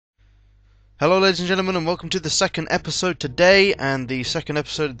Hello ladies and gentlemen, and welcome to the second episode today, and the second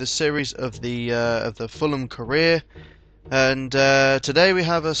episode of the series of the Fulham career. And today we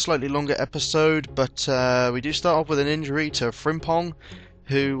have a slightly longer episode, but we do start off with an injury to Frimpong,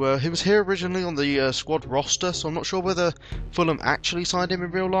 who was here originally on the squad roster, so I'm not sure whether Fulham actually signed him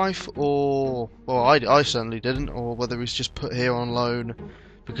in real life, or well, I certainly didn't, or whether he's just put here on loan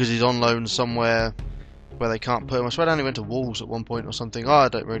because he's on loan somewhere where they can't put him. I swear down he went to Wolves at one point or something. Oh, I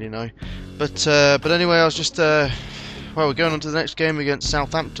don't really know. But anyway, I was just well, we're going on to the next game against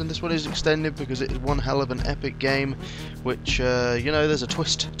Southampton. This one is extended because it is one hell of an epic game, which you know, there's a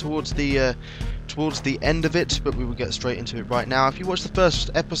twist towards the end of it, but we will get straight into it right now. If you watch the first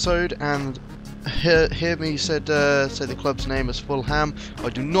episode and hear me say the club's name as Fulham, I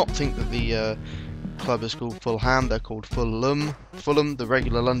do not think that the club is called Fulham. They're called Fulham. Fulham, the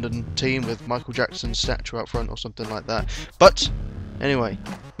regular London team with Michael Jackson's statue up front or something like that. But anyway,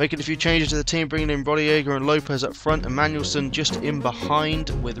 making a few changes to the team, bringing in Rodallega and Lopez up front, Emmanuelson just in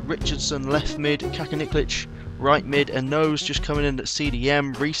behind with Richardson left mid, Kacaniklic right mid, and Nose just coming in at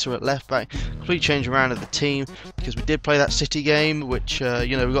CDM, Risa at left back. Complete change around of the team because we did play that City game, which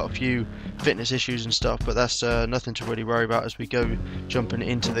you know, we got a few fitness issues and stuff, but that's nothing to really worry about as we go jumping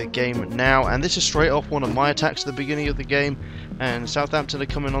into the game now. And this is straight off one of my attacks at the beginning of the game, and Southampton are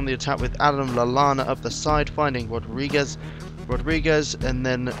coming on the attack with Adam Lallana up the side, finding Rodriguez, and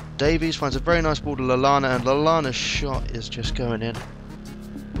then Davies finds a very nice ball to Lallana, and Lallana's shot is just going in.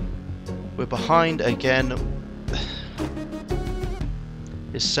 We're behind again.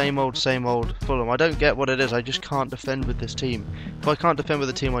 It's same old Fulham. I don't get what it is. I just can't defend with this team. If I can't defend with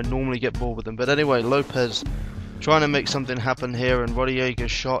a team, I normally get bored with them. But anyway, Lopez trying to make something happen here, and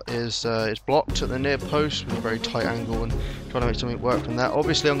Rodallega's shot is blocked at the near post with a very tight angle, and trying to make something work from that.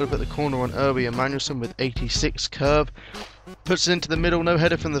 Obviously, I'm going to put the corner on Irby Emmanuelson with 86 curve. Puts it into the middle, no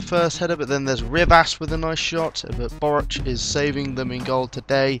header from the first header, but then there's Rivas with a nice shot, but Boric is saving them in goal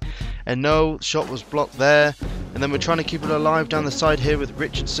today, and no, shot was blocked there. And then we're trying to keep it alive down the side here with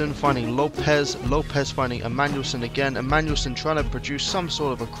Richardson finding Lopez finding Emmanuelson again, Emmanuelson trying to produce some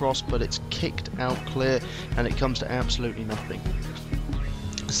sort of a cross, but it's kicked out clear, and it comes to absolutely nothing.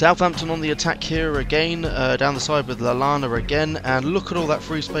 Southampton on the attack here again, down the side with Lallana again, and look at all that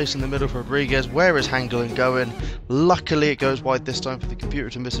free space in the middle for Rodriguez. Where is Hangeland going? Luckily it goes wide this time. For the computer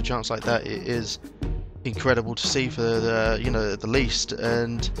to miss a chance like that, it is incredible to see for the, you know, at the least,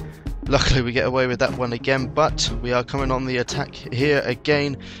 and luckily we get away with that one again. But we are coming on the attack here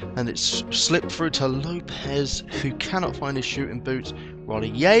again, and it's slipped through to Lopez, who cannot find his shooting boots.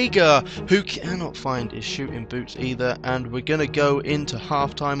 Rodallega, who cannot find his shooting boots either, and we're going to go into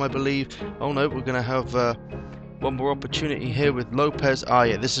half-time, I believe. Oh no, we're going to have one more opportunity here with Lopez. Ah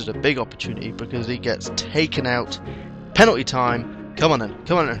yeah, this is a big opportunity because he gets taken out. Penalty time. Come on then,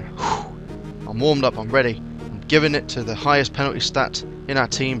 come on then. Whew. I'm warmed up, I'm ready. I'm giving it to the highest penalty stat in our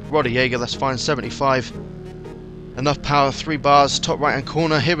team, Rodallega. That's fine, 75. Enough power, 3 bars, top right-hand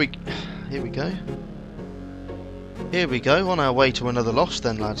corner. Here we go. Here we go, on our way to another loss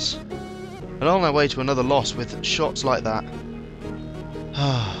then, lads. And on our way to another loss with shots like that.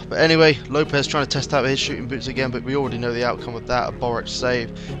 But anyway, Lopez trying to test out his shooting boots again, but we already know the outcome of that, a Boric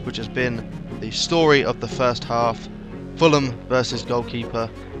save, which has been the story of the first half. Fulham versus goalkeeper.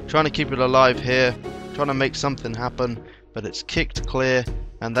 Trying to keep it alive here, trying to make something happen, but it's kicked clear,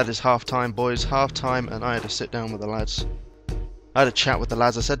 and that is half-time, boys, half-time, and I had to sit down with the lads. I had a chat with the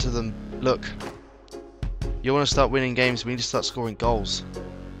lads. I said to them, look, you want to start winning games, we need to start scoring goals.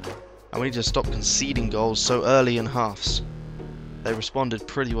 And we need to stop conceding goals so early in halves. They responded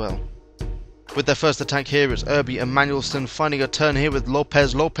pretty well. With their first attack here, it's Irby Emmanuelson finding a turn here with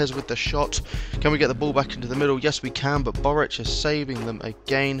Lopez. Lopez with the shot. Can we get the ball back into the middle? Yes, we can, but Boric is saving them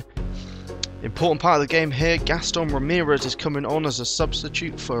again. Important part of the game here, Gaston Ramirez is coming on as a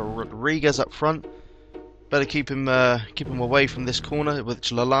substitute for Rodriguez up front. Better keep him away from this corner,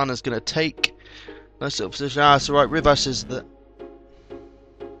 which Lallana's going to take. Nice little position. Ah, it's alright. Rivas is the...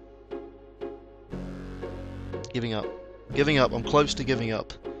 Giving up. Giving up. I'm close to giving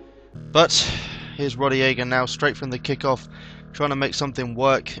up. But here's Rodallega now, straight from the kickoff, trying to make something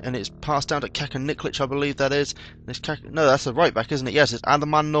work, and it's passed down to Kacaniklic, I believe that is. No, that's the right back, isn't it? Yes, it's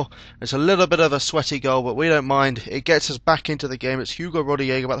Adamanno. It's a little bit of a sweaty goal, but we don't mind. It gets us back into the game. It's Hugo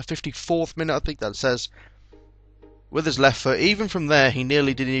Rodallega, about the 54th minute, I think that says, with his left foot. Even from there, he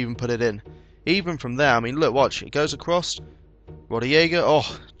nearly didn't even put it in. Even from there, I mean, look, watch. It goes across. Rodallega,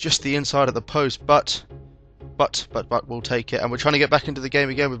 oh, just the inside of the post, but but we'll take it. And we're trying to get back into the game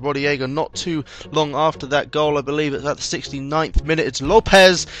again with Rodallega not too long after that goal. I believe it's at the 69th minute. It's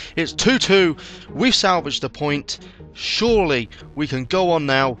Lopez. It's 2-2. We've salvaged the point. Surely we can go on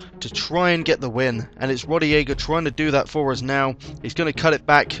now to try and get the win, and it's Rodallega trying to do that for us now. He's going to cut it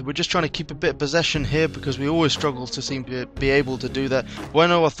back. We're just trying to keep a bit of possession here because we always struggle to seem to be able to do that.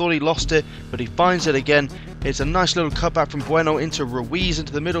 Bueno, I thought he lost it, but he finds it again. It's a nice little cutback from Bueno into Ruiz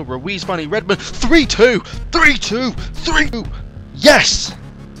into the middle. Ruiz finding Redmond. 3-2, 3-2, 3-2. Yes,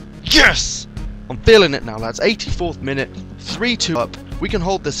 yes. I'm feeling it now, lads. 84th minute, 3-2 up. We can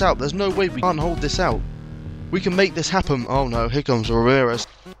hold this out. There's no way we can't hold this out. We can make this happen. Oh no, here comes Ramirez.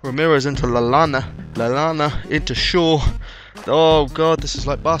 Ramirez into Lallana. Lallana into Shaw. Oh god, this is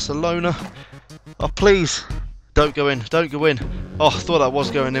like Barcelona. Oh please, don't go in, don't go in. Oh, I thought that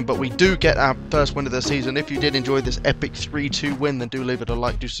was going in, but we do get our first win of the season. If you did enjoy this epic 3-2 win, then do leave it a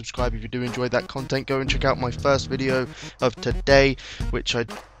like, do subscribe if you do enjoy that content. Go and check out my first video of today, which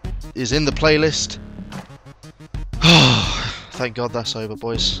is in the playlist. Oh, thank god that's over,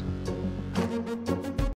 boys.